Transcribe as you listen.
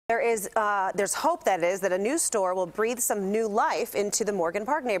There's hope, that a new store will breathe some new life into the Morgan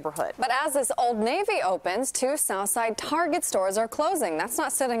Park neighborhood. But as this Old Navy opens, 2 Southside Target stores are closing. That's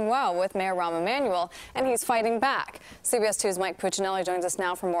not sitting well with Mayor Rahm Emanuel, and he's fighting back. CBS 2's Mike Puccinelli joins us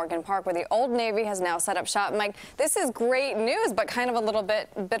now from Morgan Park, where the Old Navy has now set up shop. Mike, this is great news, but kind of a little bit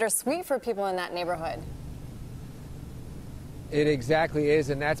bittersweet for people in that neighborhood. It exactly is,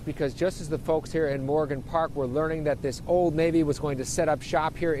 and that's because just as the folks here in Morgan Park were learning that this Old Navy was going to set up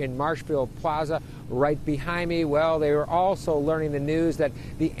shop here in Marshfield Plaza right behind me, well, they were also learning the news that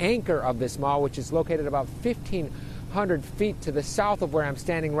the anchor of this mall, which is located about 1,500 feet to the south of where I'm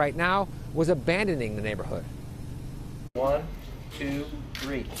standing right now, was abandoning the neighborhood. 1, 2,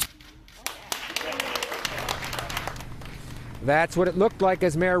 3. That's what it looked like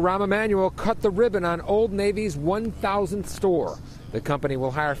as Mayor Rahm Emanuel cut the ribbon on Old Navy's 1,000th store. The company will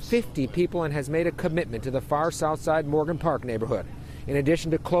hire 50 people and has made a commitment to the far south side Morgan Park neighborhood. In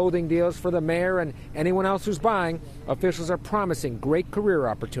addition to clothing deals for the mayor and anyone else who's buying, officials are promising great career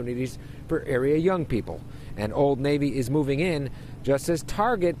opportunities for area young people. And Old Navy is moving in, just as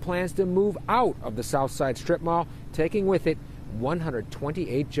Target plans to move out of the south side strip mall, taking with it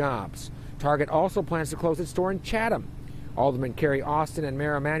 128 jobs. Target also plans to close its store in Chatham. Alderman Kerry Austin and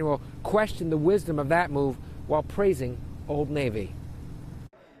Mayor Emanuel questioned the wisdom of that move while praising Old Navy.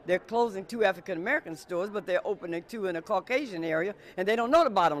 They're closing 2 African-American stores, but they're opening 2 in a Caucasian area, and they don't know the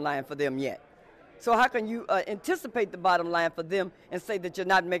bottom line for them yet. So how can you anticipate the bottom line for them and say that you're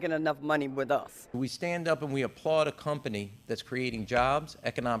not making enough money with us? We stand up and we applaud a company that's creating jobs,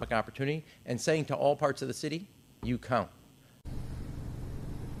 economic opportunity, and saying to all parts of the city, you count.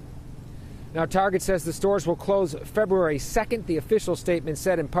 Now, Target says the stores will close February 2nd. The official statement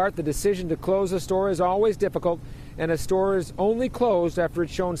said, in part, the decision to close a store is always difficult, and a store is only closed after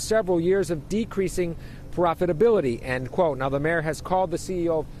it's shown several years of decreasing profitability, end quote. Now, the mayor has called the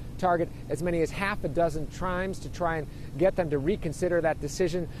CEO of Target as many as half a dozen times to try and get them to reconsider that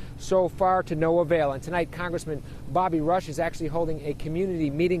decision, so far to no avail. And tonight, Congressman Bobby Rush is actually holding a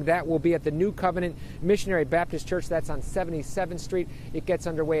community meeting that will be at the New Covenant Missionary Baptist Church. That's on 77th Street. It gets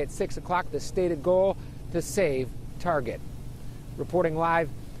underway at 6 o'clock. The stated goal, to save Target. Reporting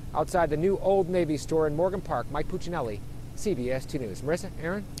live outside the new Old Navy store in Morgan Park, Mike Puccinelli, CBS 2 News. Marissa,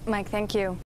 Aaron? Mike, thank you.